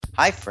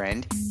Hi,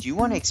 friend. Do you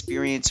want to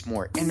experience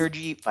more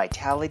energy,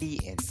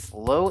 vitality, and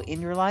flow in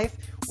your life?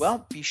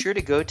 Well, be sure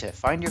to go to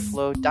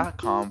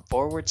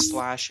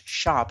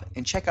findyourflow.com/shop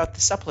and check out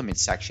the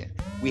supplements section.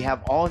 We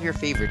have all of your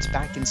favorites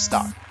back in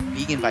stock.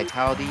 Vegan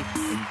Vitality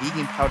and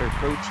Vegan Powder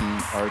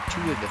Protein are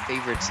two of the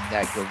favorites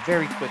that go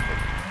very quickly.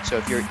 So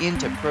if you're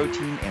into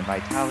protein and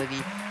vitality,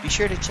 be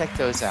sure to check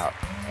those out.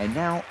 And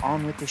now,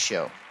 on with the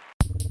show.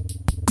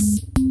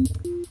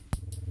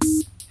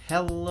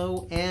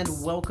 Hello and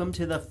welcome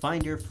to the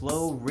Find Your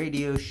Flow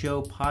radio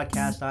show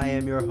podcast. I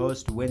am your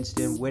host,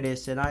 Winston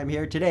Wittes, and I'm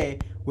here today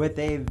with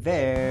a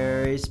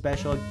very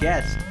special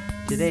guest.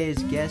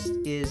 Today's guest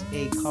is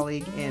a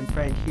colleague and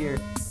friend here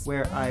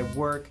where I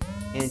work,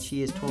 and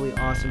she is totally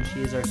awesome. She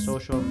is our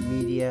social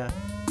media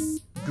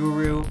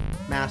guru,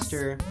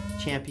 master,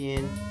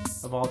 champion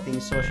of all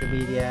things social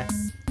media.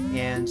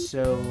 And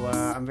so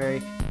I'm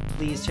very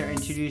pleased to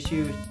introduce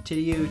you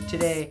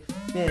today,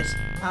 Miss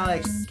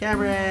Alex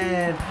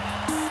Cameron.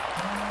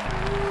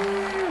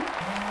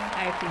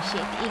 I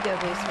appreciate the ego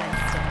boost,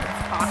 Winston.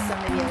 It's awesome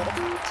to be able to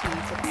talk to you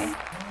today.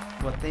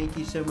 Well, thank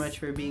you so much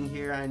for being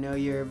here. I know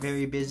you're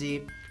very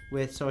busy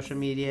with social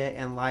media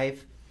and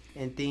life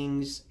and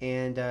things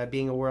and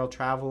being a world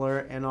traveler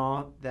and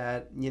all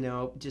that,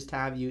 just to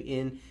have you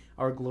in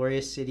our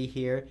glorious city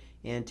here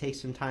and take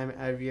some time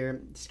out of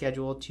your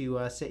schedule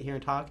to sit here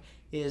and talk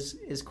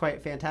is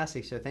quite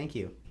fantastic. So thank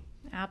you.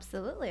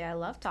 Absolutely. I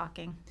love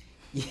talking.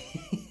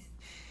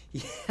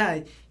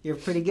 Yeah, you're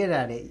pretty good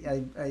at it.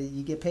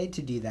 You get paid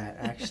to do that,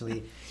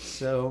 actually.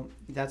 So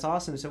that's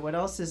awesome. So what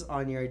else is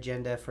on your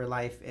agenda for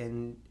life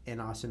and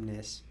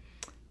awesomeness?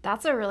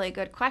 That's a really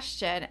good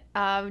question.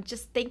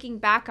 Just thinking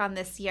back on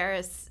this year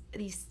has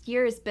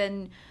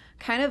been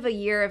kind of a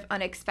year of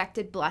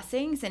unexpected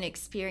blessings and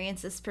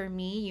experiences for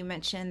me. You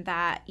mentioned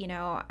that,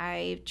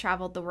 I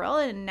traveled the world,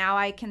 and now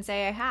I can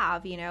say I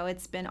have.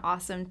 It's been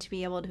awesome to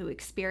be able to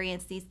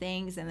experience these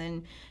things and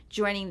then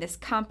joining this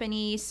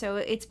company. So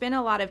it's been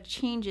a lot of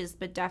changes,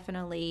 but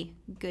definitely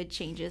good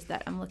changes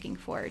that I'm looking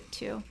forward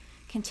to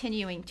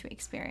continuing to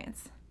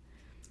experience.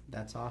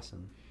 That's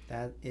awesome.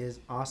 That is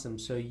awesome.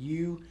 So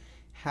you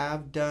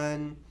have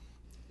done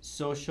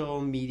social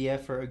media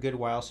for a good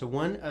while. So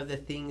one of the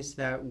things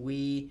that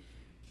we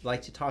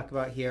like to talk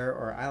about here,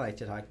 or I like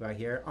to talk about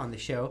here on the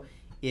show,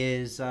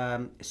 is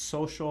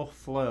social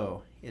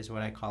flow, is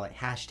what I call it.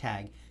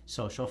 Hashtag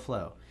social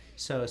flow.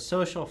 So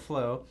social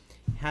flow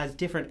has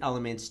different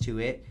elements to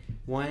it,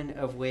 one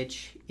of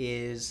which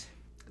is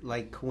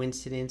like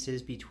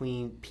coincidences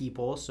between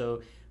people.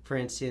 So for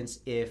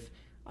instance, if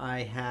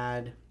I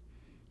had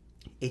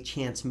a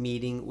chance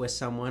meeting with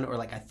someone, or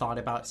like I thought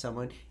about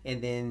someone and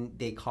then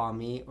they call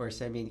me or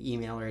send me an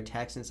email or a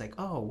text and it's like,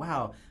 oh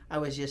wow, I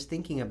was just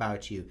thinking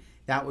about you.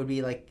 That would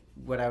be like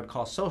what I would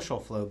call social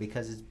flow,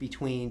 because it's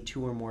between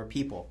two or more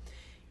people.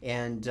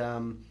 And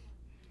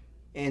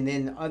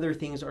then other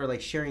things are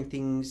like sharing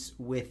things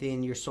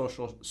within your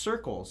social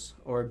circles,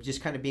 or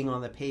just kind of being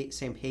on the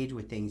same page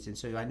with things. And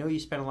so I know you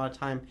spend a lot of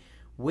time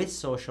with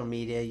social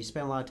media. You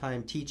spend a lot of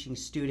time teaching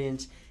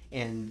students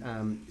and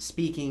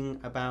speaking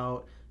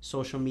about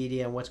social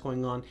media and what's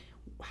going on.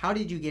 How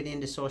did you get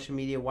into social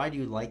media? Why do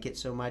you like it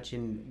so much?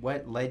 And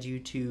what led you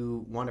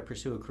to want to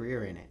pursue a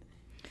career in it?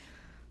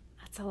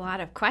 That's a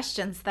lot of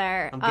questions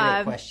there. I'm good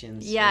at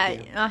questions. Yeah,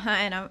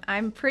 and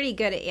I'm pretty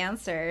good at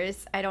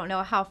answers. I don't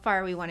know how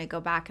far we want to go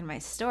back in my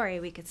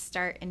story. We could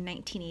start in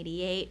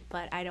 1988,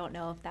 but I don't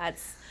know if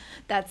that's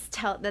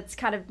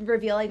kind of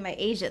revealing my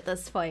age at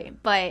this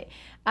point. But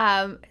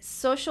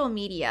social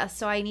media.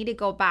 So I need to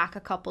go back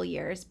a couple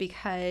years,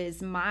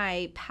 because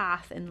my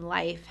path in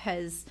life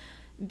has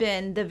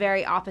been the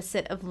very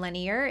opposite of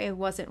linear. It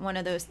wasn't one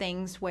of those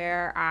things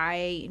where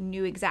I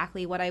knew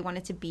exactly what I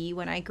wanted to be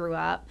when I grew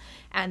up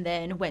and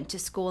then went to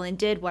school and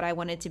did what I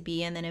wanted to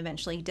be and then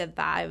eventually did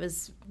that. It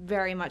was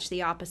very much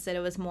the opposite. It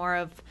was more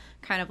of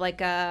kind of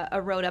like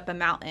a road up a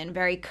mountain,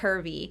 very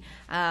curvy.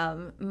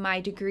 My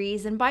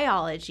degree's in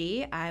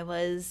biology. I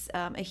was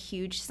a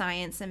huge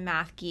science and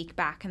math geek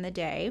back in the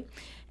day.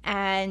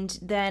 And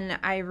then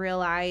I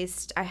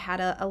realized I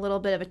had a little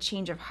bit of a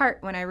change of heart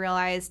when I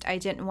realized I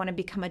didn't want to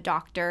become a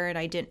doctor and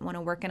I didn't want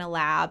to work in a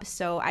lab.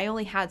 So I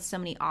only had so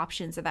many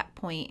options at that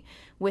point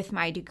with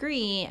my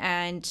degree.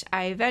 And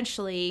I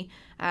eventually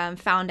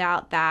found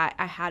out that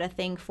I had a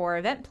thing for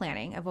event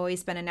planning. I've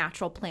always been a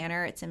natural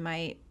planner. It's in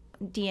my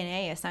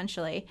DNA,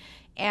 essentially.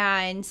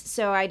 And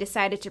so I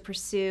decided to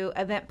pursue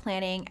event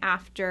planning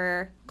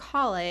after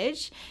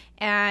college.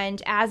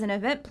 And as an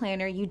event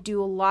planner, you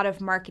do a lot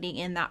of marketing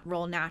in that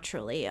role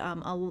naturally.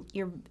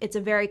 It's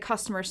a very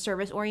customer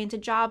service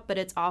oriented job, but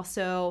it's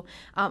also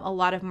a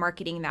lot of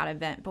marketing that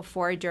event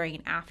before, during,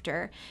 and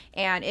after.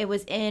 And it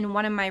was in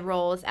one of my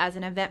roles as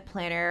an event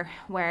planner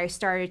where I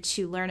started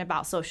to learn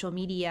about social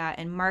media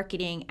and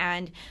marketing,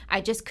 and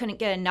I just couldn't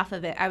get enough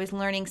of it. I was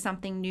learning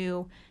something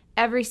new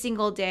every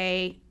single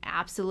day.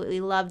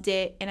 Absolutely loved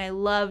it. And I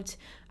loved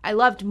I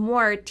loved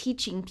more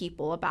teaching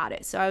people about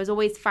it. So I was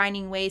always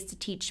finding ways to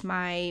teach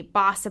my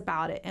boss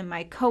about it and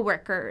my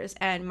coworkers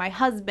and my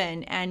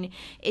husband. And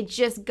it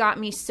just got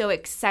me so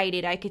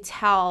excited. I could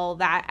tell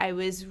that I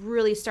was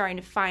really starting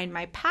to find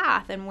my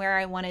path and where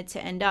I wanted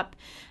to end up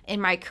in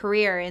my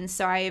career. And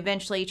so I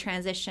eventually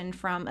transitioned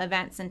from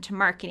events into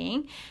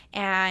marketing.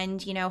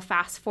 And,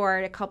 fast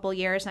forward a couple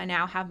years, I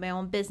now have my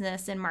own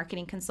business in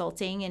marketing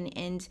consulting.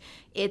 And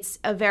it's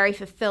a very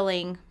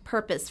fulfilling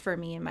purpose for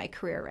me in my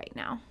career right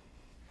now.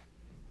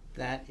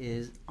 That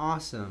is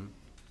awesome.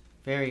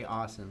 Very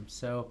awesome.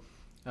 So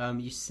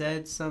you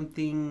said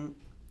something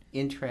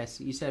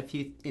interesting. You said a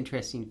few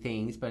interesting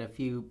things, but a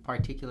few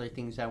particular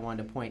things I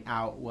wanted to point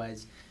out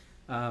was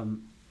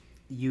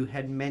you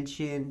had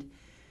mentioned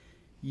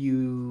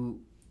you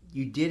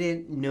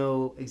didn't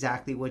know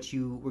exactly what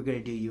you were going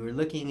to do. You were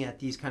looking at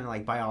these kind of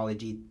like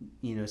biology,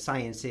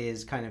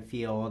 sciences kind of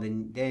field,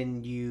 and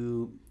then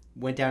you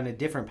went down a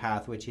different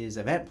path, which is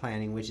event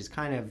planning, which is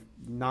kind of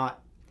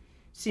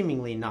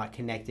seemingly not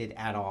connected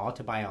at all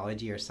to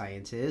biology or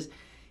sciences.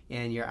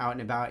 And you're out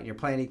and about and you're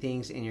planning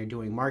things and you're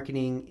doing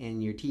marketing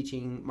and you're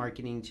teaching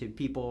marketing to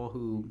people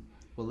who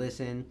will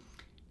listen.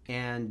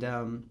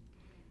 And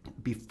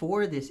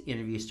before this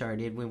interview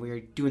started, when we were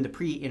doing the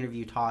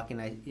pre-interview talk,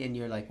 and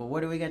you're like, well,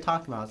 what are we going to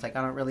talk about? It's like,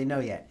 I don't really know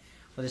yet.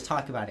 We'll just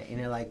talk about it. And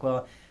you're like,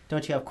 well,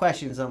 don't you have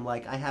questions? I'm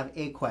like, I have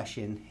a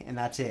question, and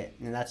that's it.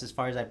 And that's as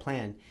far as I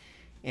planned.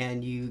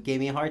 And you gave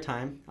me a hard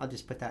time. I'll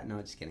just put that.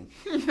 No, just kidding.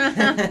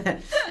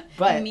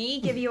 But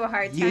me give you a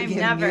hard time? You give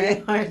Never. me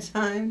a hard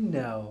time?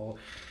 No.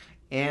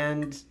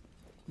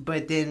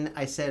 But then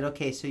I said,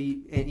 okay, so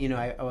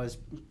I was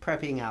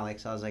prepping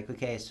Alex. I was like,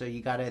 okay, so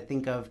you got to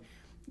think of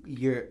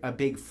a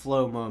big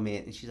flow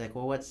moment. And she's like,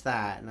 well, what's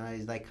that? And I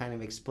was like kind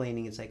of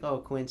explaining. It's like, oh,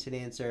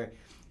 coincidence or,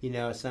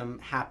 some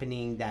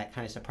happening that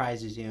kind of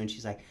surprises you. And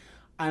she's like,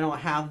 I don't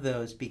have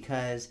those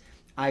because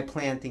I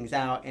plan things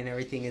out and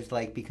everything is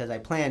like because I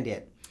planned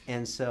it.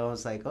 And so I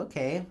was like,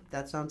 okay,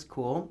 that sounds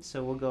cool.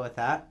 So we'll go with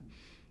that.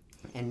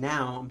 And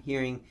now I'm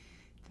hearing,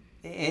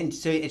 and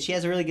she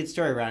has a really good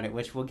story around it,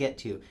 which we'll get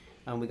to.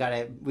 We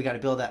gotta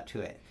build up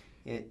to it.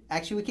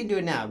 Actually, we can do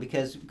it now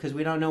because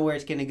we don't know where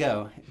it's gonna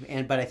go.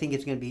 But I think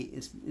it's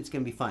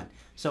gonna be fun.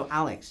 So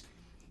Alex,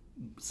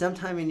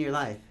 sometime in your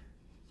life,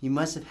 you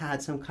must have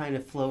had some kind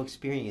of flow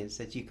experience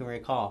that you can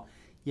recall.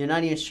 You're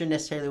not even sure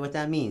necessarily what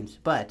that means,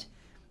 but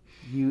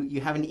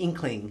you have an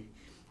inkling,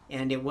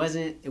 and it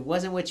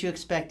wasn't what you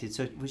expected.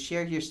 So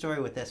share your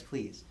story with us,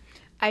 please.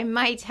 I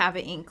might have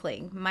an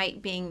inkling,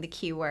 might being the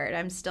key word.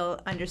 I'm still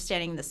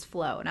understanding this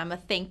flow, and I'm a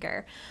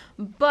thinker.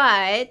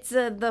 But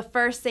the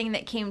first thing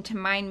that came to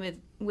mind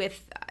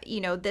with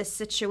this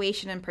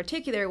situation in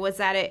particular was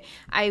that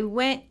I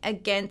went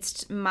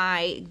against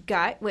my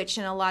gut, which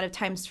in a lot of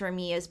times for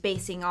me is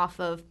basing off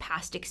of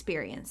past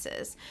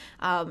experiences.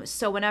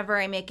 So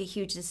whenever I make a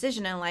huge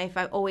decision in life,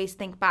 I always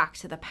think back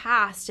to the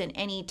past and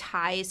any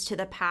ties to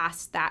the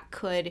past that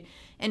could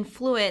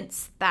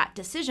influence that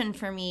decision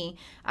for me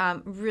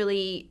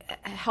really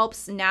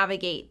helps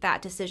navigate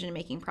that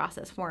decision-making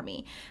process for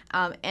me.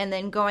 And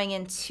then going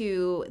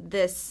into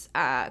this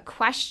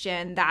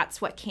question,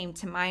 that's what came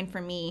to mind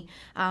for me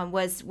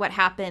was what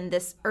happened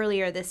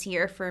earlier this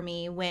year for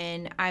me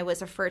when I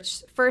was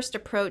first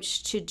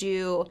approached to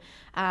do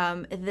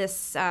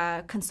this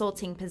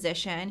consulting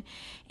position.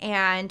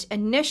 And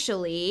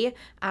initially,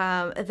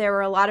 there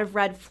were a lot of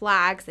red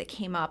flags that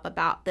came up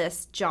about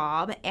this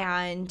job,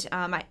 and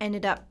I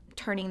ended up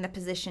turning the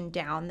position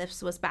down.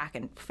 This was back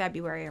in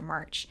February or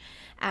March.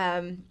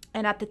 And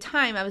at the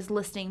time, I was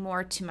listening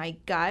more to my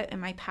gut and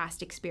my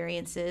past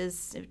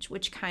experiences,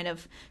 which kind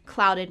of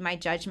clouded my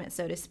judgment,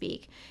 so to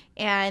speak.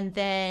 And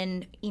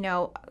then,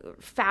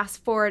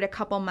 fast forward a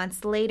couple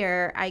months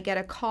later, I get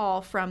a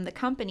call from the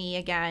company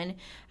again,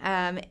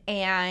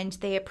 and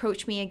they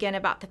approach me again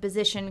about the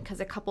position because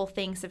a couple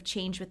things have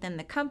changed within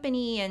the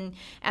company. And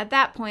at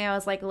that point, I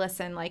was like,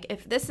 listen,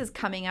 if this is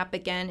coming up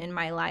again in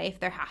my life,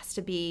 there has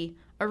to be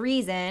a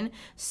reason.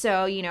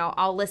 So,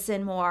 I'll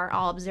listen more,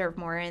 I'll observe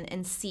more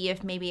and see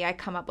if maybe I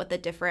come up with a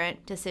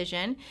different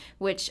decision,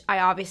 which I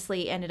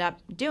obviously ended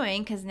up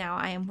doing because now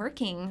I am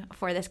working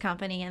for this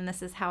company, and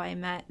this is how I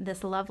met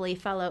this lovely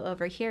fellow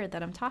over here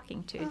that I'm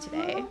talking to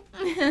today.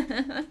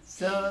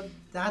 So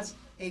that's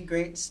a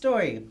great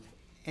story,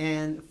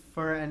 and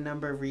for a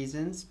number of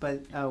reasons,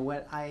 but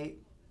what I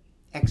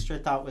extra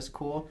thought was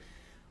cool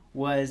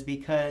was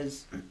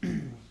because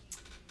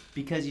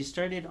you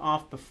started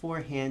off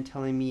beforehand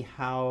telling me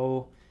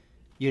how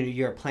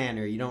you're a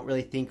planner. You don't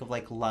really think of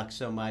luck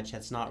so much.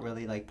 That's not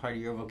really part of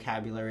your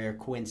vocabulary or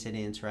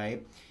coincidence,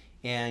 right?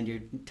 And you're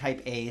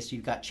type A, so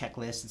you've got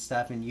checklists and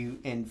stuff.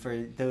 And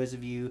for those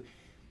of you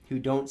who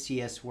don't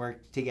see us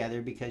work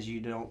together because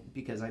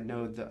I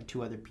know the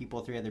three other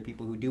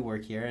people who do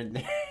work here,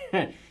 and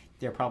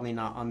they're probably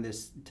not on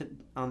this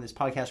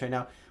podcast right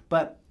now.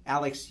 But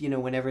Alex,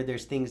 whenever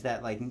there's things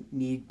that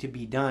need to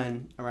be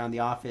done around the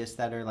office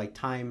that are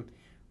time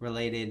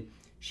related,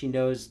 she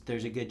knows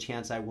there's a good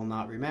chance I will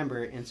not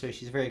remember, and so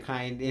she's very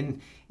kind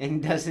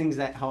and does things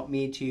that help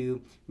me to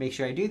make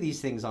sure I do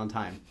these things on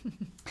time.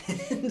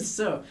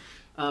 So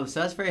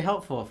that's very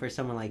helpful for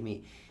someone like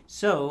me.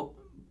 So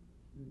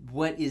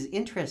what is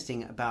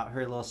interesting about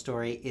her little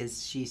story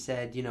is she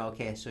said,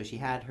 okay, so she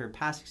had her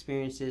past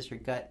experiences, her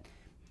gut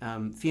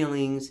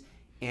feelings,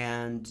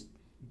 and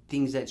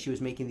things that she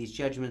was making these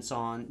judgments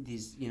on,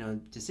 these,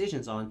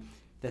 decisions on,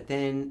 that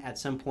then at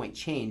some point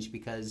changed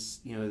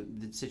because,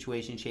 the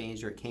situation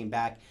changed or it came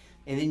back.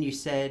 And then you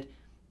said,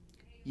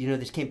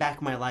 this came back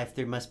in my life,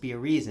 there must be a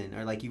reason,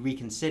 or like you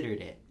reconsidered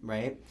it,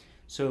 right?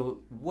 So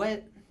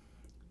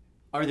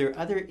are there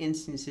other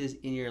instances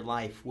in your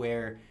life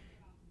where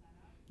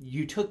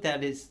you took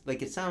that as,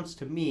 like, it sounds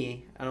to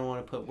me, I don't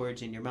want to put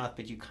words in your mouth,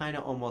 but you kind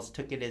of almost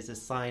took it as a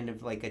sign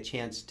of like a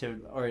chance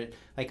to, or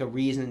like a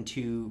reason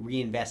to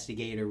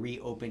reinvestigate or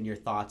reopen your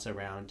thoughts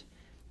around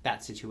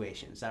that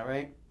situation. Is that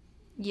right?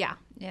 Yeah,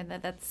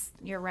 that's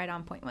you're right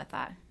on point with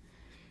that.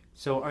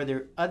 So are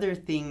there other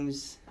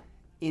things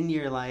in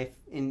your life,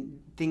 in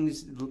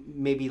things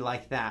maybe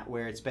like that,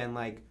 where it's been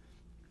like,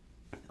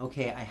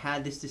 okay, I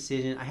had this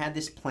decision, I had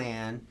this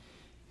plan,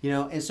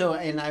 and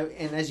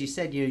as you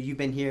said, you've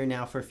been here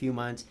now for a few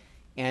months,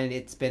 and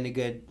it's been a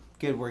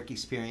good work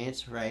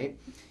experience, right?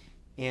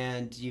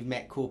 And you've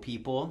met cool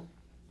people,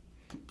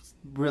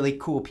 really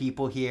cool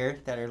people here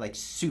that are like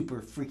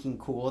super freaking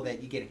cool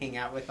that you get to hang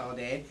out with all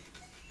day.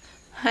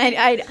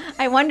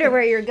 I wonder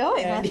where you're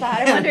going with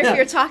that. I wonder if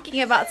you're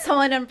talking about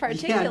someone in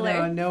particular.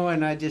 Yeah, no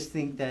one. I just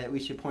think that we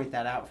should point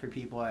that out for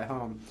people at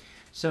home.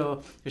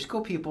 So there's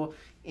cool people,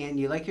 and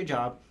you like your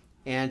job.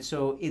 And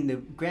so in the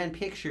grand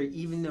picture,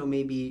 even though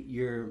maybe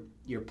your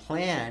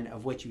plan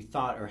of what you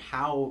thought or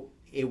how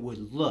it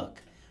would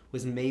look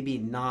was maybe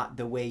not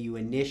the way you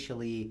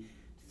initially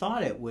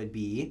thought it would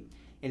be,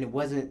 and it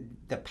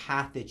wasn't the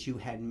path that you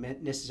had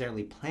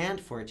necessarily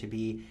planned for it to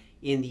be,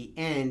 in the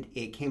end,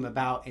 it came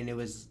about and it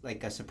was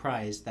like a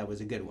surprise that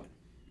was a good one.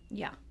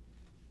 Yeah.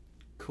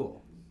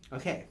 Cool.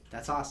 Okay,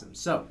 that's awesome.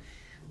 So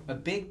a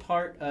big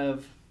part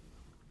of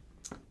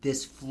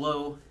this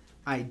flow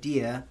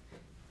idea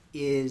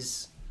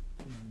is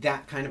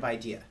that kind of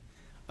idea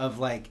of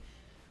like,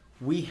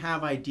 we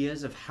have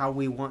ideas of how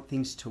we want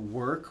things to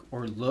work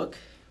or look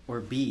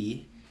or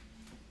be,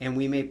 and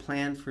we may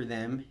plan for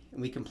them,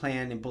 and we can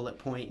plan and bullet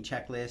point and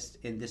checklist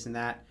and this and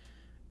that.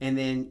 And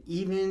then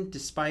even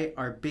despite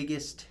our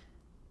biggest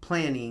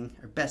planning,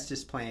 our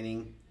bestest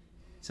planning,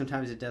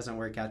 sometimes it doesn't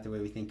work out the way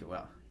we think it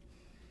will.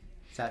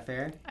 Is that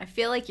fair? I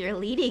feel like you're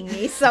leading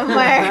me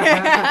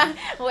somewhere.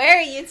 Where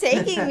are you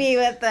taking me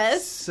with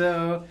this?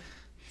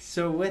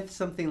 So with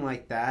something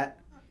like that,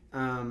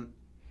 can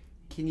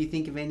you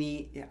think of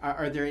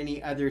are there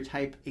any other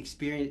type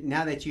experience,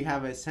 now that you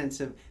have a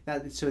sense of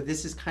that? So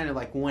this is kind of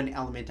like one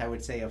element I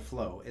would say of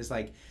flow, is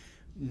like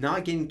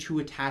not getting too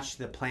attached to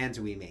the plans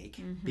we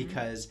make,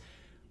 because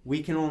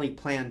we can only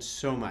plan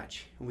so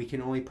much, and we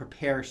can only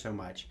prepare so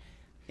much.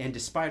 And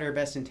despite our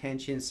best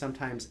intentions,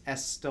 sometimes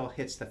S still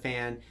hits the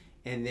fan,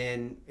 and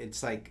then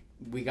it's like,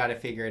 we got to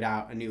figure it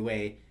out a new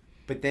way.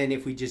 But then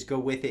if we just go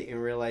with it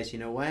and realize, you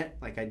know what,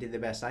 like, I did the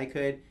best I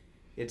could,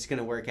 it's going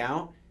to work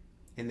out,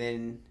 and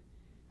then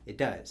it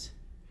does.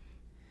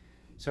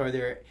 So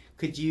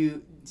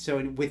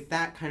with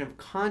that kind of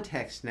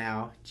context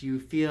now, do you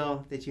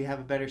feel that you have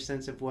a better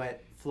sense of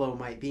what flow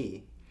might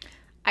be?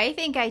 I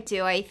think I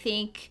do. I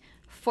think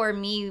for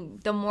me,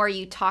 the more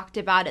you talked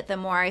about it, the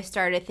more I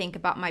started to think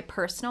about my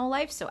personal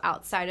life. So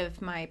outside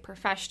of my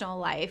professional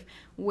life,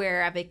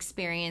 where I've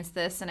experienced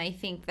this. And I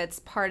think that's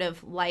part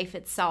of life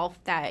itself,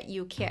 that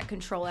you can't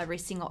control every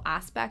single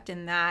aspect,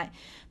 and that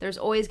there's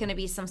always going to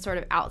be some sort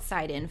of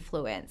outside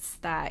influence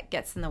that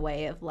gets in the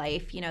way of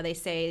life. They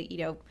say,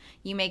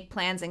 you make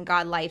plans and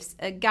God laughs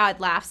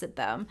at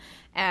them.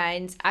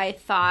 And I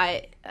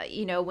thought,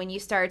 when you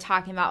started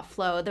talking about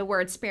flow, the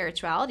word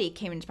spirituality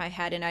came into my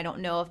head, and I don't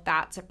know if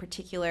that's a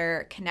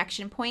particular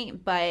connection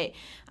point, but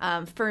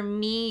for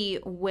me,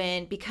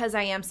 because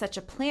I am such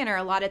a planner,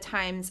 a lot of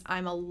times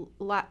I'm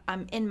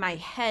in my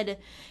head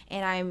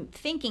and I'm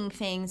thinking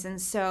things, and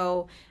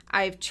so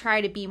I've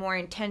tried to be more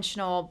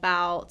intentional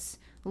about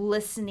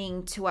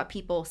listening to what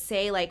people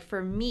say. Like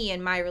for me,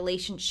 in my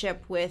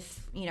relationship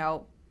with,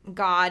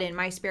 God and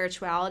my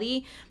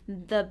spirituality,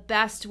 the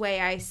best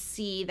way I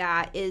see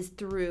that is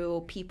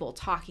through people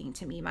talking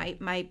to me,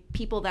 my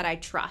people that I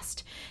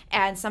trust.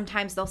 And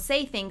sometimes they'll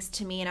say things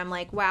to me and I'm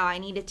like, wow, I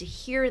needed to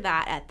hear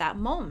that at that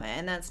moment.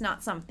 And that's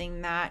not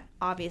something that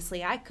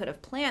obviously I could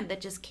have planned, that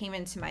just came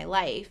into my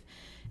life.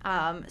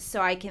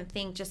 So I can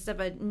think just of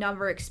a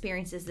number of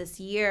experiences this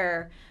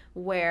year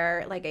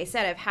where, like I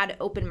said, I've had to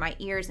open my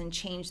ears and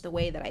change the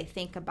way that I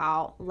think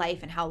about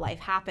life and how life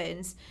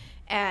happens,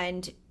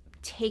 and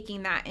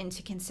taking that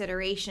into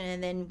consideration.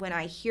 And then when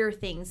I hear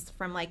things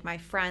from like my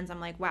friends, I'm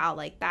like, wow,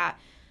 like that,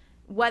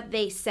 what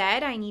they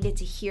said, I needed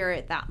to hear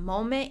at that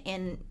moment.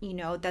 And,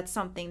 that's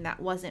something that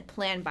wasn't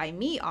planned by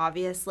me,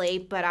 obviously,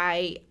 but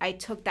I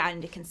took that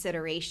into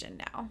consideration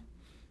now,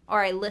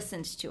 or I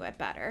listened to it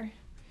better.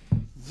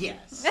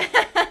 Yes.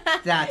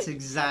 That's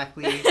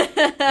exactly Did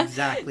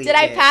it.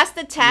 I pass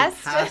the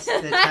test? You passed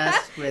the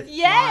test with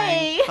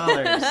Yay!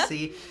 flying colors.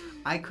 See,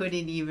 I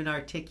couldn't even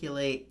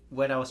articulate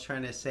what I was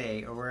trying to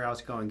say or where I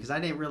was going because I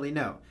didn't really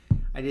know.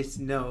 I just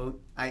know,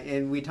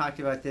 and we talked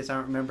about this, I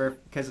don't remember,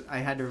 because I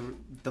had to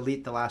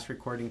delete the last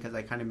recording because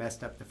I kind of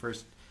messed up the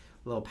first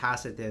little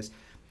pass at this.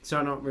 So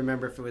I don't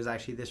remember if it was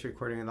actually this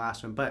recording or the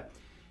last one, but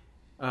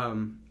I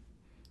don't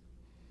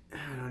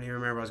even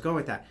remember where I was going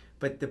with that.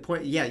 But the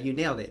point, yeah, you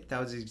nailed it. That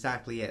was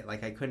exactly it.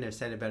 Like, I couldn't have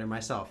said it better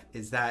myself.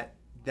 Is that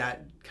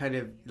kind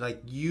of,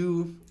 like,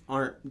 you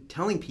aren't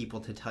telling people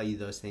to tell you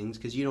those things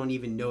because you don't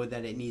even know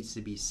that it needs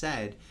to be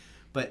said.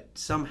 But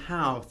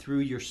somehow,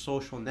 through your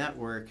social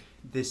network,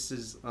 this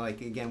is,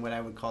 like, again, what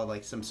I would call,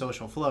 like, some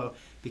social flow,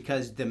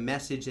 because the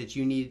message that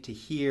you needed to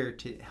hear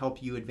to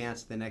help you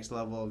advance to the next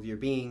level of your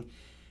being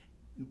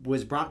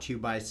was brought to you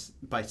by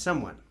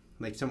someone,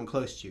 like someone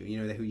close to you,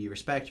 you know, who you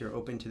respect, you're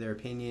open to their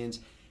opinions,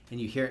 and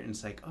you hear it, and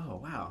it's like,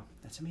 oh, wow,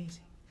 that's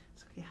amazing.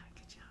 So, yeah,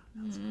 good job.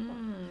 That was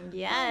cool.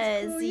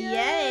 Yes, cool.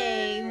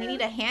 Yay. We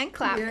need a hand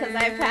clap because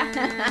I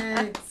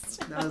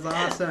passed. That was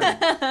awesome.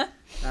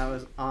 That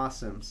was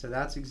awesome. So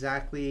that's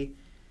exactly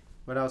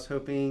what I was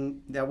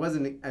hoping. That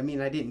wasn't, I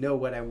mean, I didn't know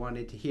what I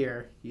wanted to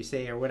hear you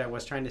say or what I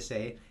was trying to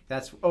say.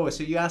 So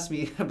you asked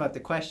me about the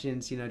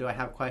questions, you know, do I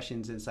have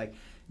questions? And it's like,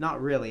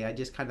 not really. I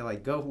just kind of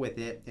like go with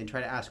it and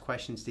try to ask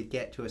questions to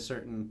get to a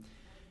certain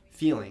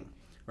feeling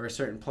or a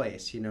certain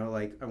place, you know,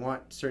 like I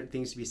want certain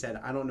things to be said.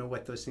 I don't know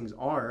what those things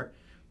are,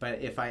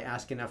 but if I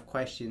ask enough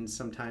questions,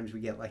 sometimes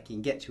we get lucky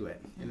and get to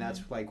it. And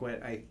that's like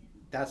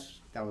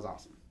that was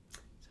awesome.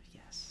 So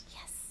yes.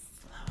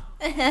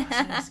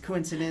 Yes.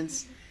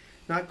 Coincidence.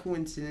 Not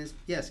coincidence.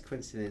 Yes,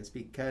 coincidence,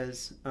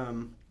 because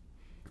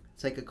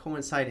it's like a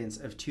coincidence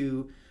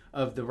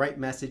of the right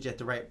message at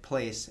the right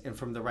place and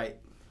from the right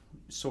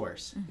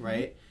source,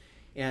 right?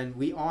 And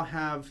we all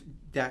have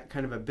that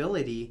kind of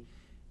ability.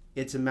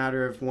 It's a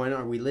matter of, one,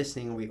 are we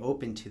listening? Are we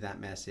open to that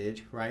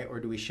message, right? Or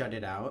do we shut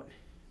it out?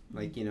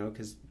 Like, you know,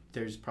 because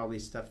there's probably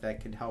stuff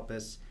that could help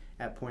us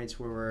at points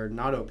where we're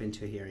not open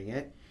to hearing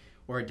it,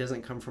 or it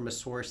doesn't come from a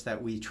source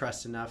that we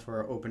trust enough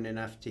or are open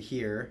enough to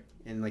hear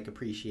and like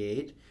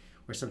appreciate.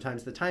 Or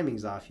sometimes the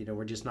timing's off, you know,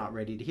 we're just not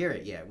ready to hear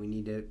it yet. We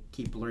need to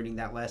keep learning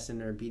that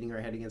lesson or beating our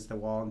head against the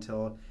wall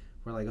until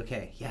we're like,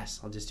 okay, yes,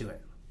 I'll just do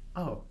it.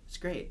 Oh, it's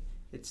great.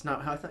 It's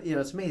not how I thought, you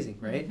know, it's amazing,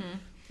 right?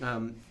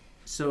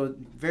 So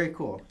very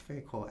cool,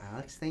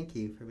 Alex. Thank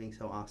you for being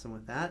so awesome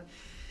with that.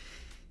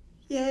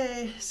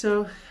 Yay!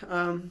 So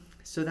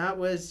that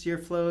was your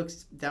flow.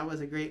 That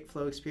was a great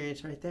flow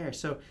experience right there.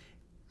 So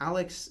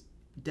Alex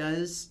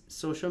does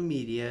social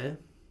media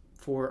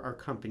for our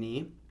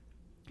company.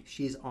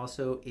 She's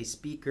also a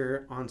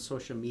speaker on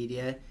social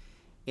media,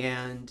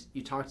 and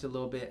you talked a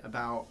little bit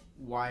about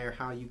why or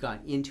how you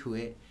got into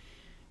it.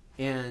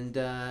 And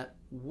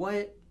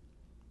what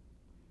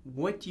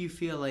do you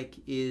feel like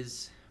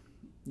is,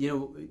 you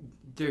know,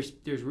 there's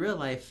real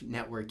life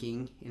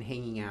networking and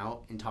hanging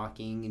out and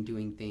talking and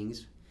doing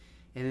things,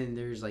 and then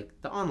there's like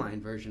the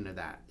online version of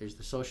that. There's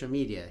the social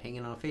media,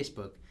 hanging on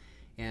Facebook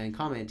and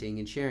commenting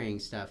and sharing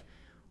stuff.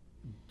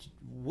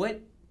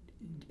 What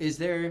is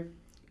there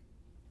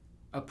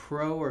a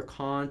pro or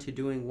con to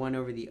doing one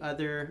over the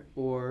other,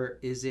 or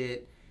is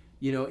it,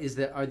 you know,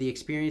 are the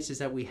experiences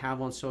that we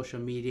have on social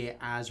media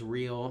as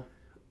real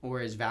or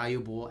as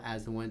valuable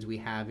as the ones we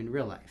have in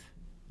real life?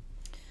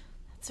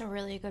 That's a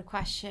really good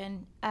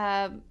question.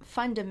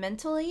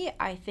 Fundamentally,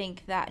 I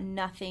think that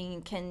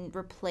nothing can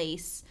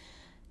replace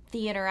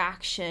the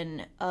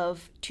interaction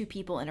of two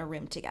people in a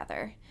room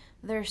together.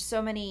 There's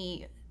so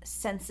many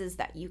senses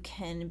that you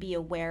can be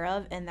aware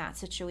of in that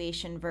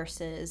situation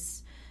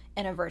versus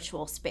in a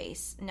virtual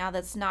space. Now,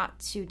 that's not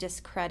to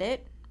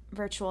discredit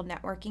virtual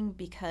networking,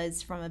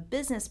 because from a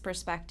business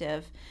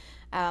perspective,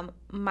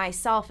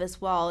 myself as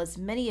well as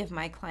many of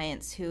my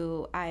clients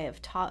who I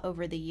have taught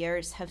over the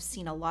years have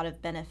seen a lot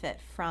of benefit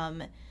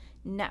from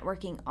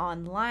networking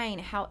online.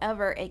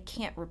 However, it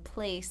can't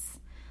replace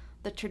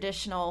the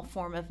traditional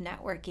form of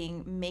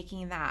networking,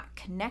 making that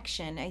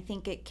connection. I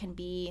think it can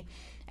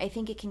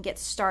get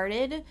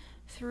started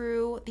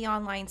through the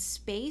online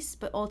space,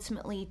 but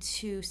ultimately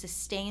to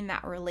sustain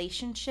that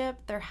relationship,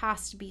 there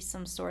has to be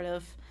some sort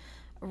of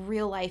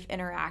real life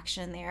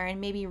interaction there. And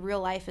maybe real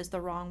life is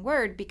the wrong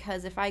word,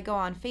 because if I go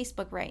on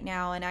Facebook right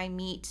now and I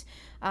meet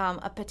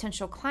a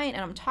potential client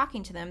and I'm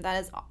talking to them,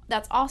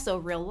 that's also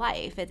real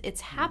life.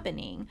 It's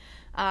happening.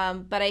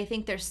 But I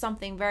think there's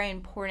something very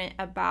important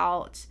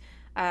about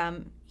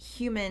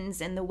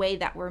humans and the way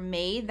that we're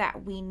made,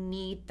 that we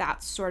need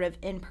that sort of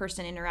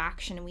in-person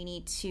interaction. We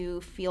need to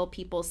feel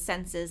people's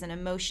senses and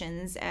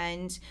emotions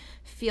and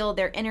feel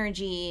their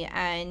energy,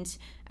 and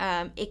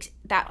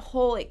that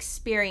whole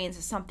experience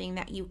is something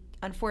that you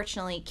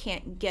unfortunately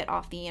can't get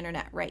off the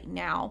internet right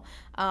now.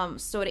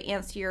 So to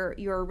answer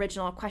your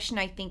original question,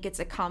 I think it's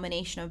a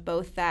combination of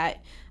both,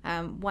 that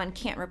one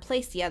can't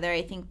replace the other.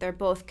 I think they're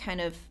both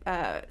kind of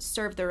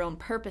serve their own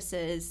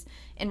purposes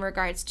in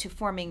regards to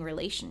forming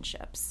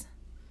relationships.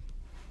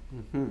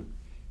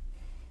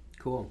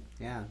 Cool.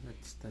 Yeah,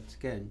 that's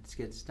good. It's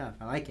good stuff.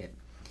 I like it.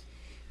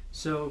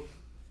 So,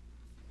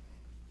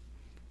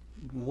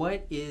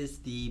 what is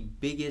the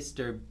biggest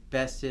or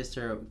bestest,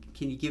 or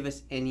can you give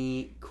us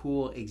any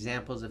cool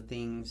examples of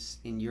things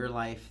in your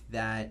life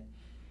that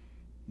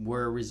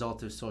were a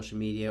result of social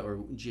media, or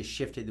just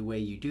shifted the way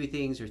you do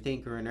things or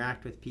think or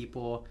interact with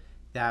people,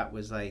 that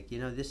was like,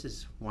 this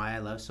is why I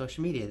love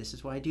social media. This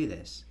is why I do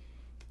this?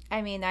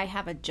 I mean, I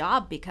have a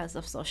job because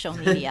of social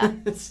media.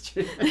 That's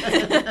true.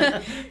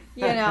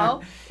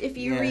 If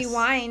you Yes.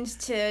 rewind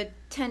to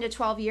 10 to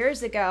 12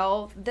 years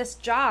ago, this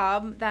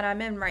job that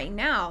I'm in right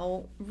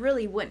now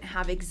really wouldn't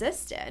have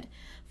existed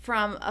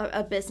from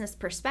a business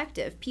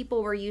perspective.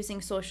 People were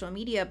using social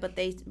media, but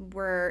they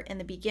were, in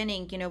the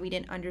beginning, we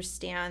didn't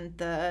understand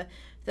the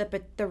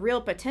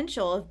real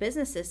potential of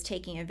businesses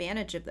taking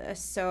advantage of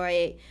this. So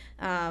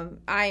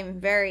I'm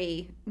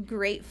very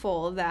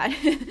grateful that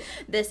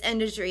this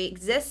industry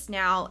exists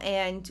now.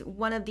 And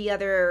one of the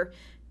other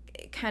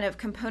kind of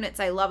components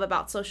I love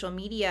about social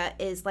media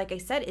is, like I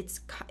said,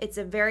 it's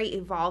a very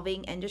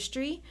evolving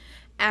industry.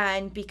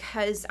 And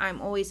because I'm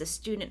always a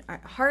student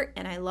at heart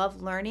and I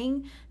love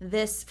learning,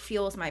 this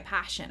fuels my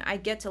passion. I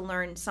get to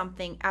learn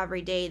something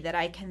every day that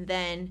I can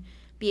then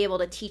be able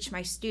to teach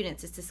my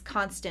students. It's this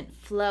constant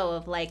flow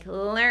of like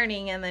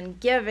learning and then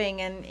giving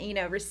and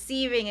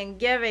receiving and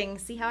giving.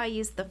 See how I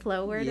used the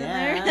flow word in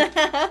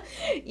there?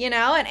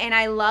 And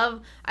I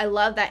love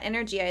that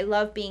energy. I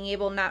love being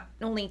able not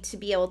only to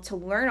be able to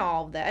learn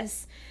all of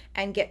this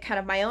and get kind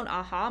of my own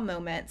aha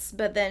moments,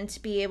 but then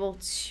to be able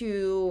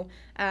to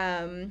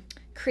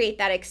create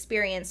that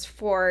experience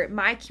for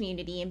my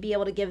community and be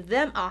able to give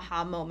them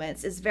aha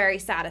moments is very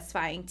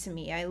satisfying to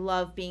me. I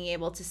love being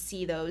able to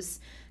see those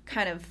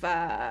kind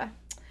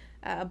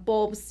of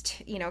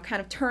bulbs,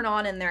 kind of turn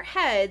on in their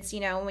heads.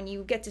 When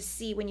you get to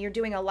see, when you're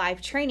doing a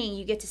live training,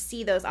 you get to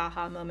see those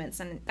aha moments.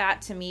 And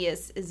that to me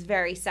is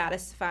very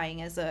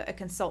satisfying as a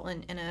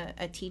consultant and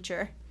a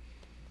teacher.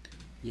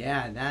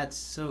 Yeah, that's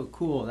so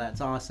cool.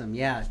 That's awesome.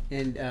 Yeah.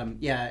 And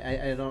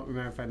I don't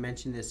remember if I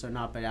mentioned this or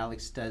not, but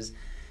Alex does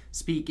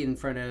speak in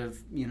front of,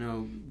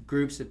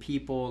 groups of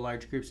people,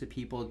 large groups of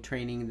people,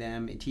 training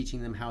them and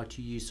teaching them how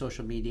to use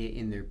social media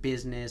in their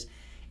business.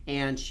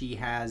 And she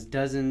has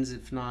dozens,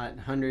 if not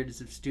hundreds,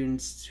 of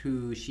students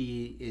who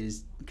she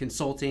is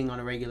consulting on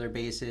a regular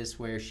basis,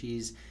 where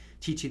she's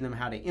teaching them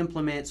how to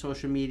implement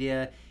social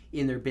media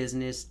in their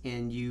business.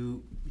 And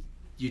you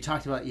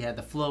talked about,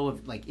 the flow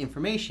of like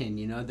information,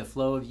 the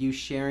flow of you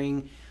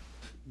sharing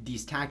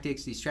these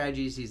tactics, these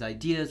strategies, these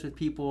ideas with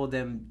people,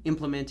 them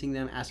implementing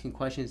them, asking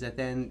questions that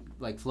then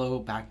like flow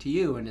back to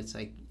you. And it's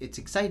like, it's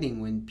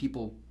exciting when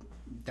people,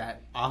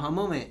 that aha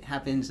moment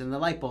happens and the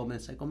light bulb, and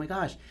it's like, oh my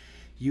gosh,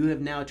 you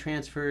have now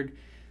transferred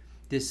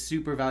this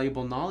super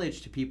valuable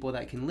knowledge to people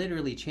that can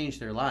literally change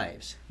their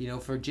lives,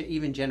 for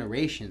even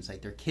generations,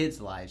 like their kids'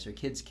 lives or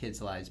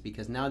kids' lives,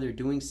 because now they're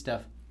doing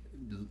stuff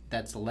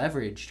that's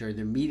leveraged, or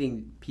they're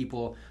meeting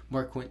people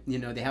more,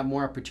 they have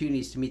more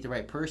opportunities to meet the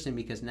right person,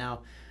 because now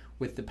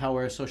with the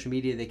power of social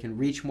media, they can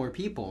reach more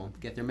people,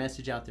 get their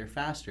message out there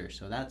faster.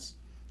 So that's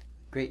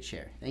great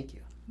share. Thank you.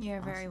 You're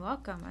Awesome. very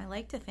welcome. I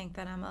like to think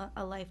that I'm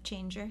a life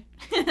changer.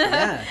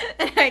 Yeah.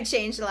 I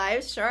change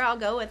lives. Sure, I'll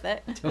go with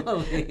it.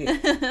 Totally.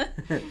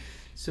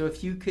 So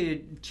if you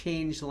could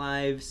change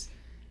lives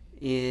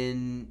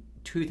in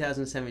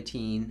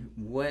 2017,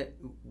 what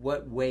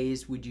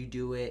ways would you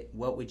do it?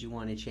 What would you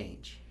want to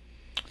change?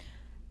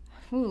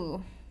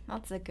 Ooh,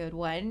 that's a good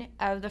one.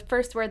 The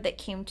first word that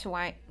came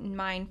to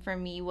mind for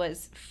me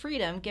was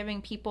freedom,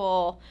 giving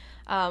people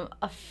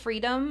a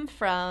freedom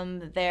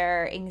from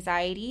their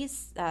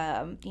anxieties.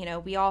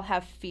 We all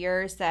have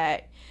fears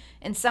that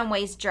in some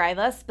ways drive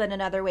us, but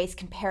in other ways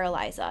can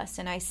paralyze us.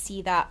 And I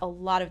see that a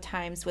lot of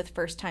times with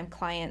first-time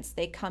clients.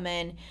 They come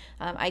in,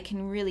 I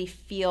can really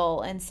feel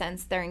and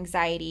sense their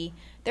anxiety,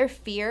 their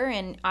fear,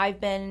 and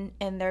I've been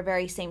in their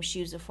very same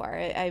shoes before.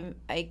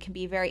 I can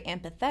be very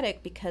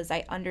empathetic because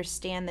I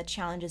understand the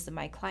challenges of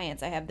my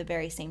clients. I have the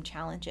very same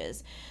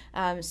challenges.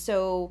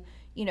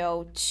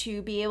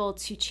 To be able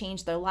to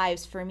change their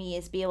lives for me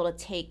is be able to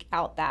take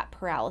out that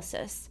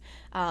paralysis.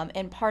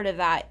 And part of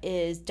that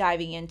is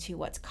diving into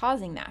what's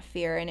causing that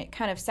fear. And it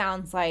kind of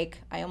sounds like,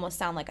 I almost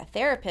sound like a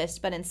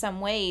therapist, but in some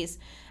ways,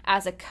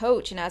 as a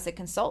coach and as a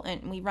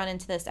consultant, we run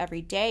into this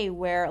every day,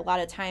 where a lot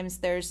of times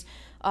there's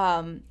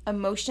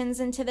emotions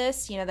into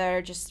this, that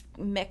are just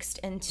mixed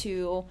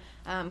into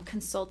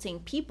consulting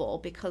people,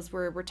 because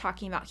we're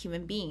talking about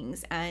human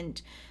beings.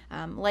 And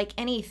like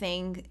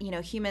anything,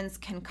 humans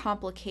can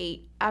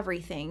complicate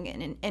everything,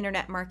 and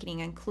internet marketing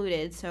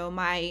included. So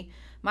my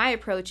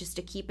approach is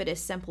to keep it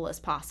as simple as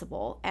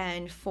possible.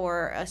 And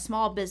for a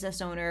small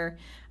business owner,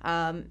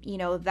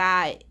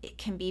 that it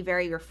can be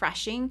very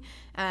refreshing.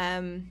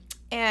 And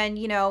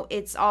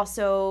it's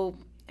also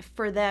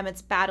for them,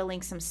 it's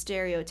battling some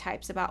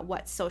stereotypes about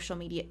what social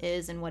media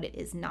is and what it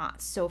is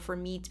not. So for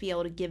me to be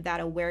able to give that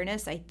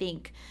awareness, I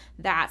think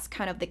that's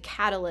kind of the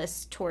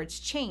catalyst towards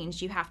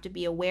change. You have to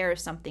be aware of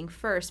something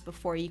first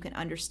before you can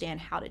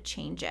understand how to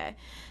change it.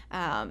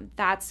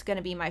 That's going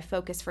to be my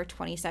focus for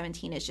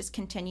 2017, is just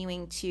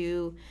continuing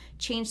to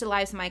change the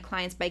lives of my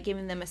clients by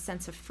giving them a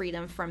sense of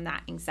freedom from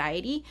that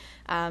anxiety,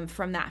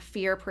 from that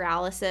fear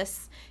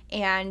paralysis,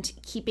 and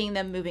keeping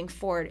them moving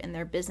forward in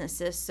their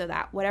businesses so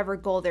that whatever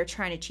goal they're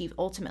trying to achieve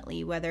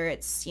ultimately, whether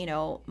it's,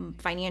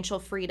 financial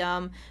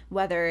freedom,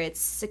 whether it's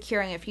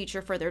securing a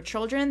future for their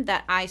children,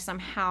 that I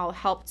somehow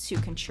help to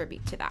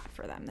contribute to that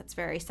for them. That's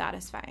very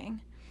satisfying.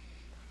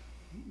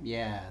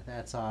 Yeah,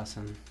 that's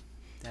awesome.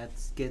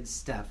 That's good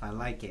stuff. I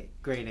like it.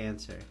 Great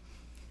answer.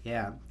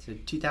 Yeah. So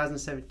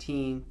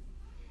 2017,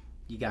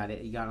 you got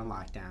it. You got on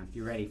lockdown.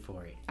 You're ready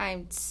for it.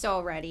 I'm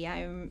so ready.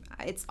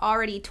 It's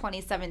already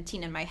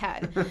 2017 in my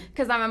head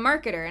because I'm a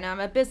marketer and I'm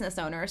a business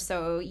owner.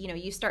 So,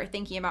 you start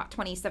thinking about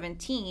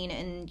 2017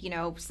 and,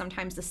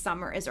 sometimes the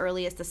summer, as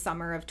early as the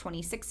summer of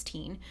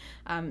 2016.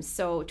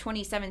 So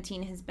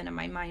 2017 has been in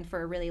my mind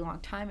for a really long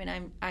time,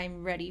 and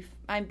I'm ready.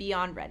 I'm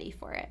beyond ready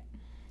for it.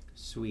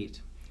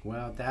 Sweet.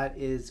 Well, that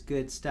is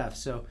good stuff.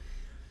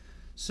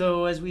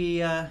 So as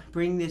we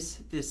bring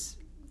this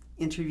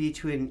interview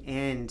to an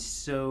end,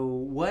 so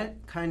what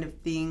kind of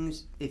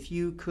things, if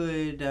you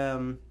could,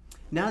 now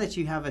that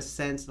you have a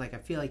sense, like I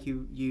feel like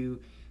you're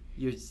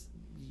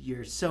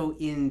so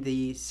in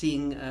the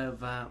seeing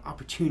of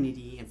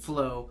opportunity and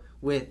flow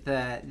with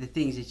the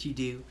things that you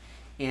do,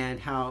 and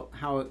how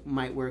it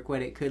might work,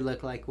 what it could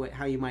look like,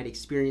 how you might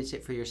experience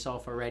it for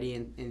yourself already,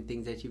 and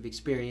things that you've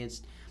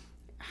experienced.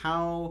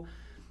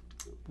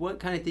 What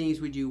kind of things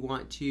would you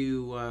want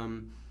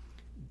to,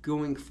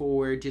 going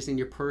forward, just in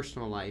your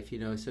personal life,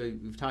 so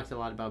we've talked a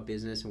lot about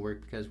business and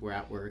work because we're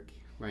at work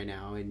right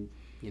now, and,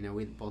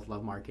 we both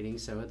love marketing,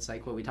 so it's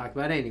like what we talk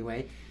about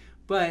anyway.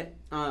 But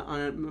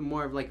on a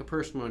more of like a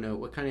personal note,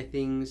 what kind of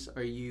things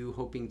are you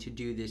hoping to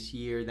do this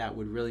year that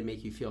would really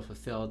make you feel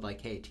fulfilled?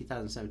 Like, hey,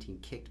 2017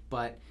 kicked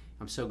butt.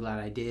 I'm so glad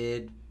I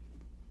did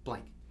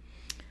blank.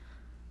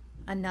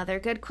 Another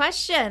good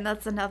question.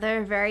 That's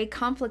another very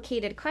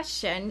complicated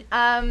question.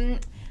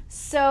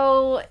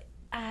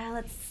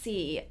 Let's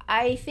see.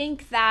 I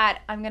think that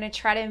I'm going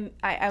to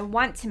I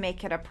want to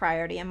make it a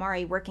priority. I'm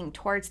already working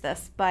towards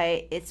this,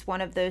 but it's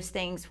one of those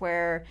things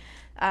where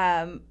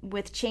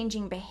with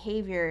changing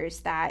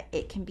behaviors that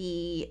it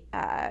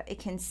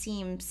can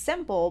seem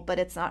simple, but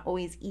it's not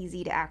always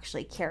easy to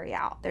actually carry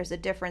out. There's a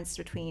difference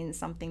between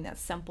something that's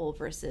simple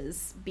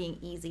versus being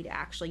easy to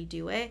actually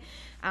do it.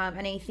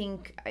 And I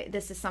think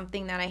this is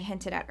something that I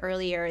hinted at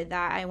earlier,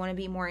 that I want to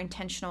be more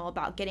intentional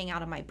about getting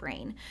out of my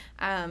brain.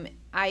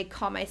 I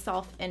call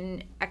myself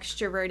an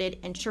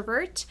extroverted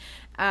introvert.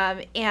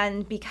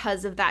 And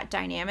because of that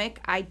dynamic,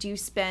 I do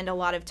spend a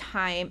lot of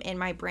time in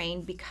my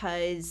brain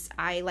because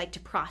I like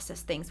to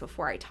process things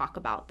before I talk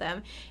about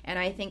them. And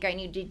I think I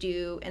need to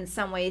do, in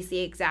some ways, the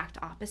exact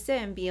opposite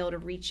and be able to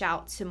reach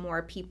out to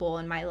more people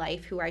in my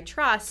life who I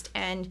trust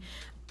and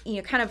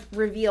kind of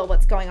reveal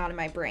what's going on in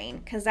my brain,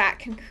 because that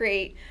can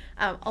create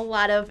a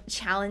lot of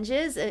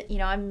challenges.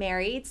 I'm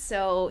married,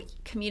 so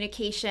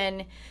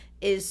communication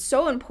is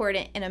so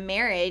important in a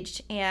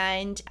marriage,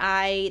 and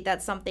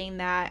that's something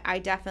that I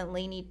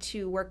definitely need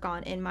to work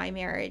on in my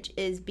marriage,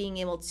 is being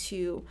able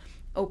to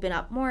open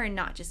up more and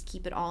not just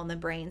keep it all in the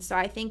brain. So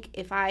I think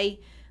if I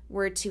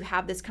were to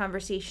have this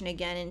conversation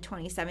again in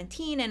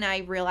 2017 and I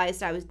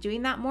realized I was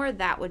doing that more,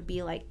 that would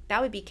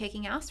be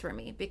kicking ass for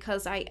me,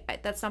 because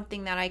that's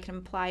something that I can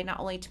apply not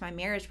only to my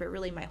marriage but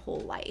really my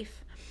whole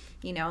life,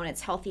 and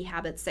it's healthy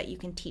habits that you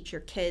can teach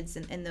your kids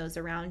and those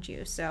around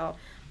you. So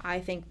I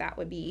think that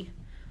would be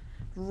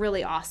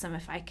really awesome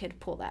if I could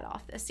pull that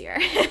off this year.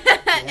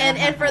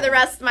 and for the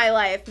rest of my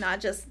life, not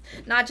just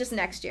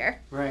next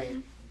year. Right.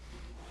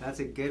 That's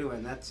a good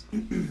one.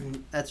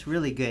 That's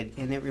really good.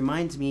 And it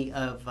reminds me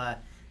of a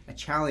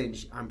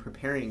challenge I'm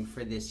preparing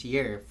for this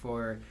year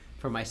for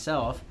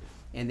myself,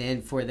 and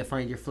then for the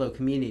Find Your Flow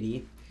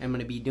community. I'm going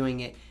to be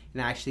doing it,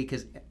 and actually,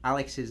 because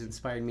Alex has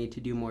inspired me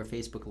to do more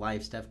Facebook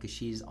Live stuff, because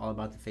she's all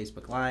about the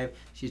Facebook Live.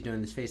 She's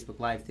doing this Facebook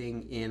Live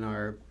thing in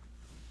our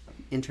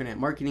internet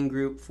marketing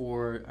group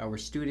for our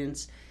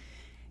students.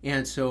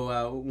 And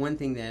so one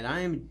thing that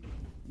I'm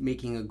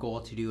making a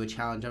goal to do, a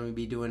challenge, I'm going to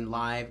be doing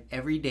live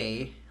every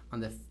day on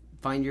the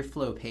Find Your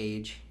Flow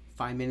page,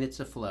 5 minutes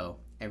of flow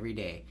every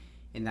day.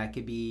 And that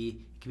could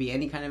be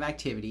any kind of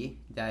activity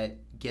that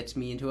gets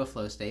me into a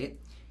flow state,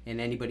 and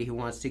anybody who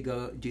wants to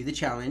go do the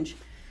challenge.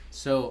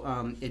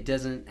 So it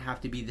doesn't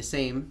have to be the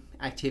same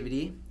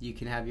activity. You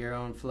can have your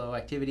own flow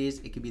activities.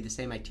 It could be the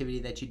same activity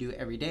that you do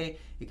every day.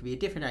 It could be a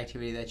different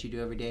activity that you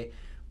do every day.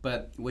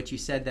 But what you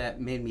said that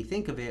made me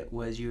think of it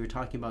was you were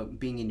talking about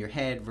being in your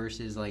head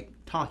versus like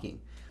talking.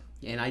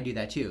 And I do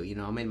that too.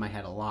 I'm in my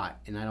head a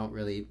lot, and I don't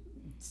really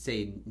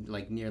say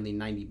like nearly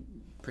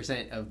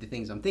 90% of the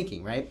things I'm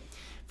thinking, right?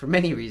 For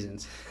many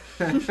reasons.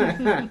 But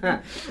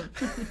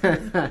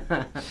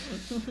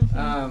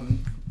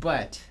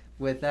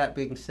with that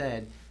being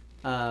said,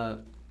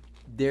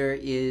 there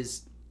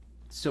is,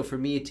 so for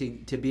me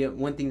to be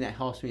one thing that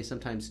helps me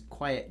sometimes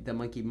quiet the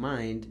monkey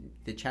mind,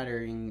 the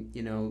chattering,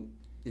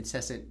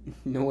 incessant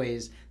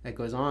noise that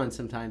goes on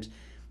sometimes.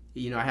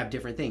 I have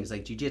different things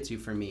like jiu-jitsu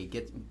for me.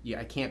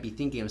 I can't be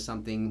thinking of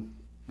something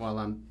while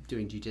I'm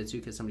doing jiu-jitsu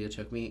because somebody will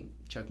choke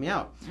me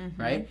out,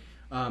 right?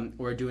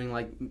 Or doing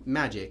like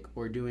magic,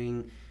 or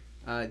doing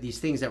these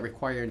things that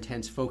require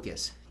intense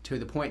focus to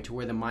the point to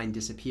where the mind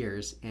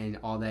disappears and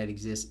all that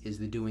exists is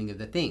the doing of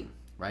the thing,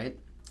 right?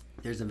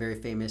 There's a very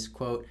famous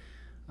quote,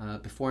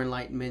 before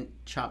enlightenment,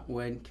 chop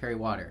wood, carry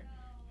water.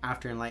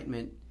 After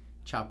enlightenment,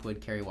 chop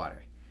wood, carry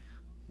water.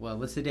 Well,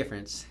 what's the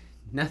difference?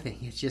 Nothing.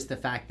 It's just the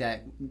fact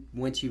that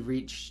once you've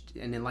reached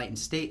an enlightened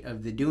state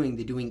of the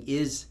doing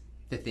is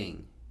the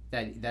thing.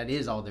 That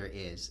is all there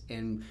is.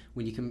 And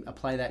when you can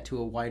apply that to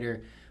a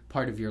wider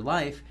part of your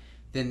life,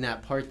 then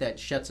that part that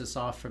shuts us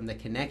off from the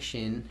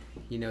connection,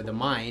 the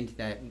mind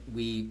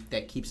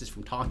that keeps us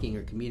from talking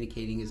or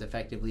communicating as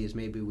effectively as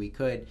maybe we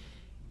could,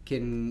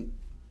 can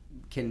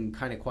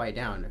kind of quiet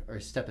down or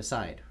step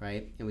aside,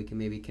 right? And we can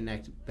maybe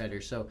connect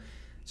better. So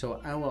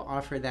I will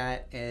offer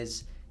that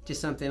as just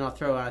something I'll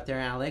throw out there,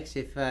 Alex,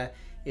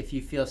 if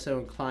you feel so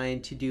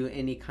inclined to do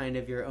any kind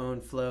of your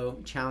own flow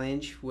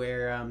challenge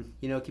where,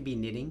 it could be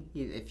knitting,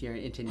 if you're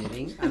into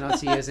knitting. I don't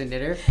see you as a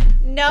knitter.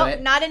 No,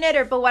 not a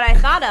knitter, but what I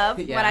thought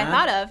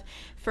of,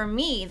 for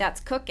me,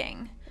 that's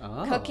cooking.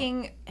 Oh.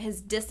 Cooking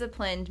has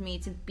disciplined me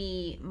to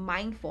be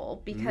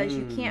mindful because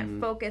you can't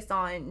focus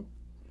on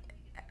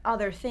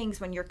other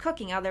things when you're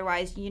cooking.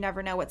 Otherwise, you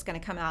never know what's going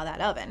to come out of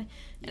that oven.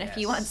 And if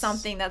you want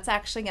something that's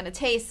actually going to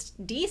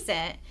taste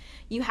decent,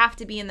 you have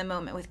to be in the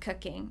moment with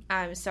cooking.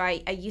 So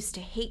I used to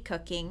hate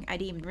cooking. I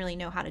didn't even really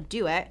know how to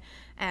do it.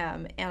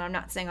 And I'm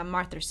not saying I'm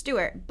Martha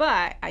Stewart,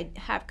 but I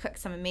have cooked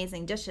some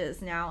amazing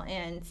dishes now.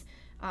 And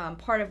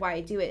part of why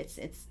I do it,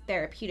 it's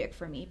therapeutic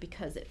for me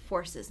because it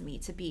forces me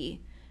to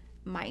be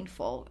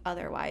mindful.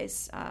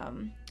 Otherwise,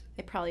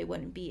 it probably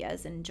wouldn't be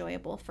as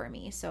enjoyable for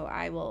me. So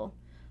I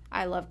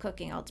love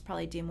cooking. I'll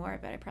probably do more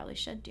of it. I probably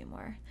should do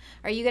more.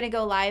 Are you going to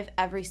go live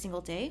every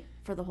single day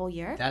for the whole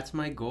year? That's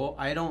my goal.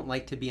 I don't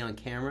like to be on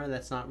camera.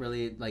 That's not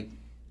really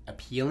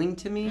appealing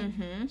to me.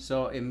 Mm-hmm.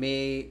 So I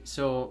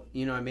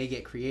may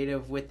get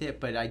creative with it,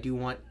 but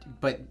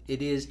but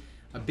it is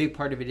a big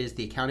part of it is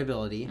the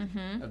accountability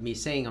of me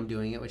saying I'm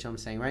doing it, which I'm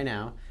saying right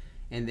now.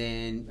 And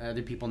then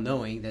other people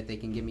knowing that they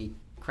can give me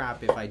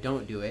crap if I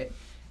don't do it.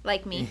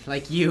 Like me.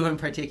 Like you in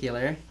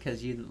particular,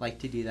 because you like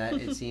to do that,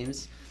 it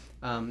seems.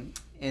 So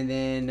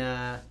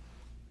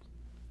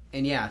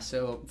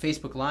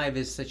Facebook Live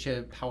is such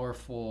a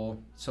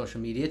powerful social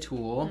media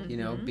tool.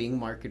 Being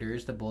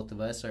marketers, the both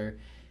of us are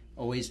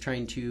always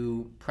trying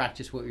to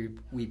practice what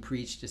we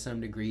preach to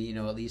some degree,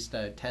 at least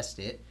test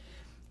it.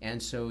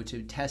 And so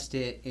to test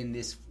it in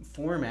this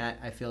format,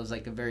 I feel is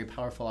like a very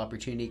powerful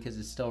opportunity because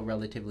it's still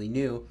relatively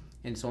new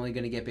and it's only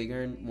going to get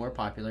bigger and more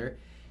popular.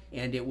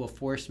 And it will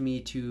force me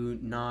to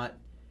not...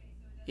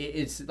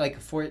 It's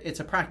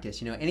a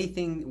practice,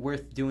 anything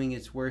worth doing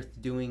is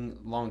worth doing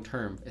long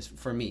term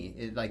for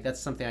me. That's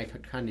something I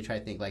could kind of try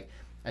to think.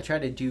 I try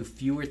to do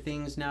fewer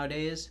things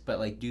nowadays,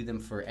 but do them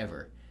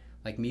forever.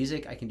 Like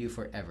music, I can do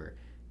forever.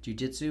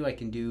 Jiu-jitsu, I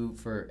can do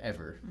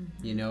forever,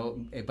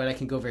 but I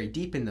can go very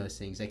deep in those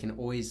things. I can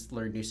always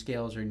learn new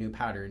skills or new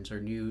patterns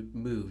or new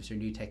moves or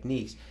new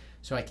techniques.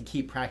 So I can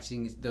keep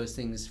practicing those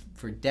things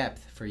for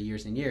depth for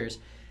years and years.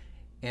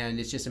 And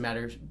it's just a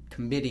matter of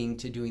committing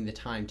to doing the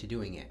time to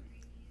doing it.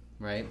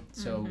 Right?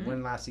 So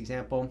one last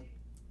example,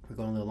 we're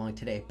going a little long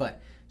today,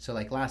 but so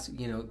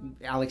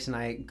Alex and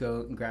I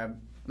go and grab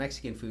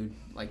Mexican food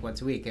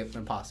once a week if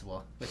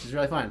possible, which is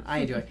really fun. I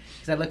enjoy it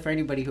because I look for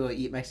anybody who will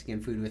eat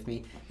Mexican food with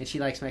me, and she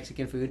likes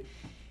Mexican food.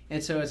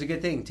 And so it's a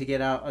good thing to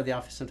get out of the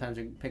office sometimes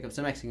and pick up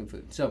some Mexican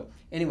food. So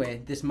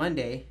anyway, this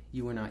Monday,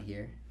 you were not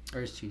here, or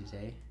it's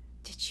Tuesday.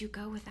 Did you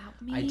go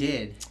without me? I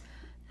did.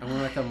 I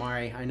went with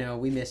Amari. I know,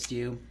 we missed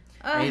you.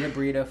 I ate a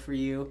burrito for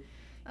you.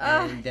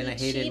 And then I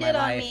hated my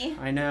life. Me.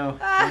 I know.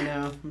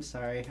 I'm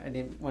sorry. I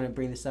didn't want to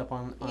bring this up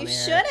on you air.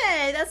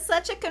 Shouldn't. That's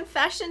such a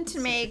confession to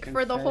make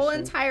for the whole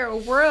entire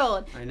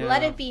world. I know.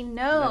 Let it be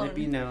known. Let it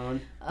be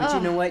known. But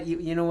you know what?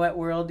 You know what,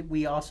 world?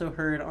 We also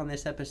heard on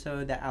this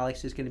episode that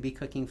Alex is going to be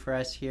cooking for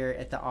us here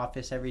at the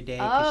office every day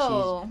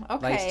because she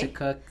likes to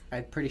cook.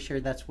 I'm pretty sure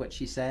that's what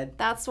she said.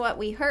 That's what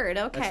we heard.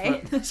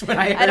 Okay. That's what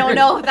I heard. I don't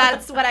know if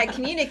that's what I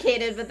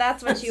communicated, but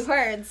that's what you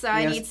heard. So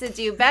I need to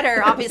do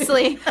better,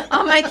 obviously,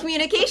 on my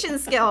communication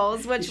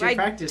skills, which I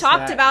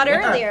talked about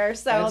earlier.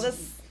 So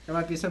it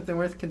might be something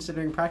worth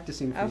considering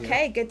practicing for you.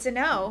 Okay, good to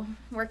know.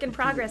 Work in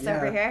progress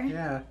over here.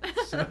 Yeah.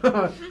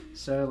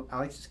 So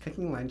Alex is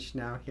cooking lunch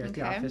now here at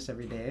the office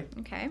every day.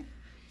 Okay.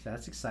 So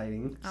that's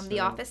exciting. I'm the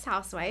office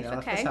housewife.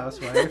 Office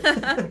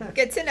housewife.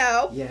 Good to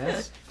know.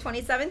 Yes.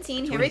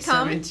 2017, here we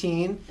come.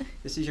 2017.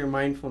 This is your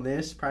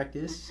mindfulness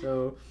practice.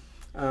 So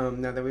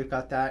now that we've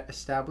got that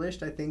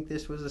established, I think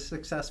this was a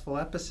successful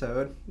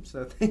episode.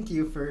 So thank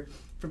you for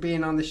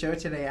being on the show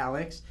today,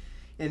 Alex.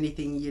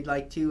 Anything you'd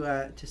like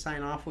to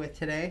sign off with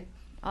today?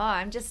 Oh,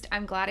 I'm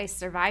glad I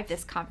survived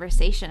this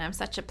conversation. I'm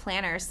such a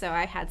planner, so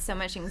I had so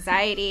much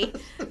anxiety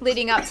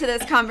leading up to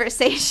this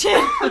conversation.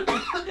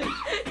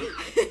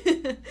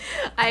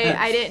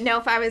 I didn't know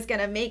if I was going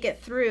to make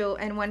it through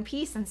in one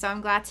piece, and so I'm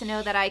glad to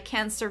know that I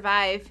can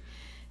survive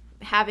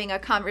having a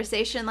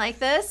conversation like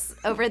this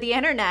over the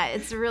internet.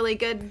 It's really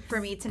good for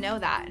me to know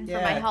that and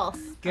for my health.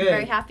 Good. I'm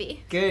very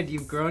happy. Good.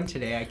 You've grown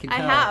today. I can tell.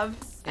 I have.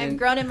 I've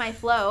grown in my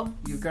flow.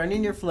 You've grown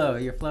in your flow.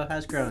 Your flow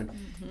has grown.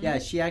 Yeah,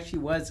 she actually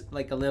was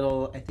like a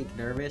little, I think,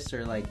 nervous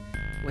or like,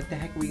 what the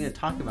heck are we going to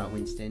talk about,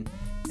 Winston?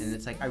 And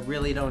it's like, I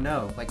really don't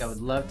know. Like, I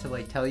would love to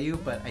like tell you,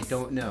 but I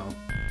don't know.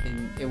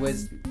 And it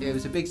was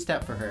a big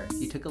step for her.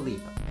 You took a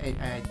leap.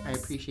 I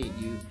appreciate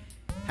you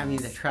having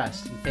the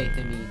trust and faith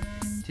in me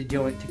to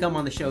come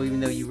on the show, even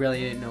though you really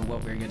didn't know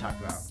what we were going to talk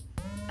about.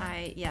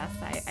 I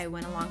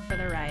went along for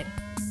the ride.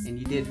 And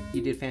you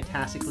did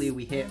fantastically.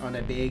 We hit on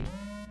a big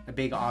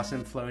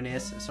awesome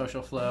flowness, a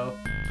social flow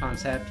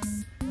concept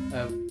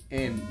of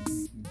and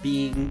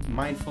being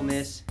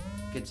mindfulness.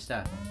 Good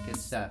stuff.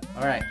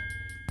 All right,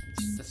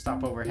 let's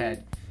stop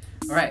overhead.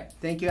 All right,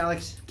 thank you,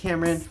 Alex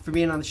Cameron, for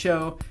being on the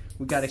show.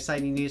 We got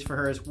exciting news for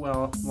her as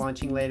well,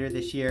 launching later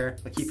this year.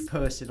 I'll keep you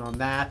posted on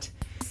that.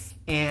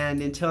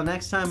 And until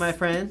next time, my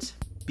friends,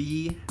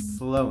 be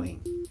flowing.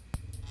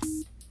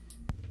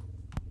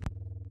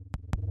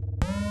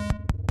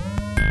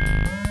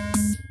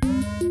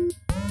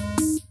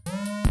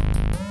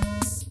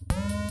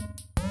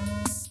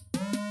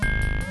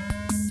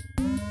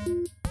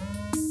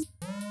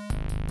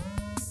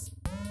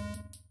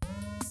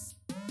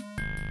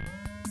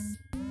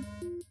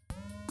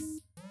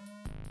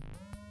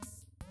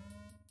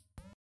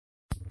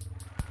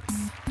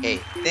 Hey,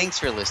 thanks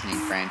for listening,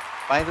 friend.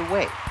 By the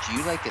way, do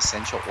you like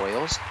essential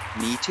oils?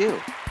 Me too.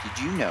 Did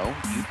you know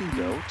you can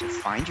go to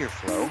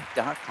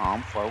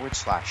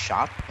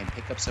findyourflow.com/shop and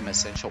pick up some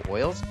essential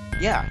oils?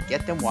 Yeah,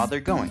 get them while they're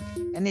going.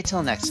 And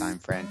until next time,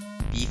 friend,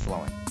 be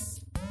flowing.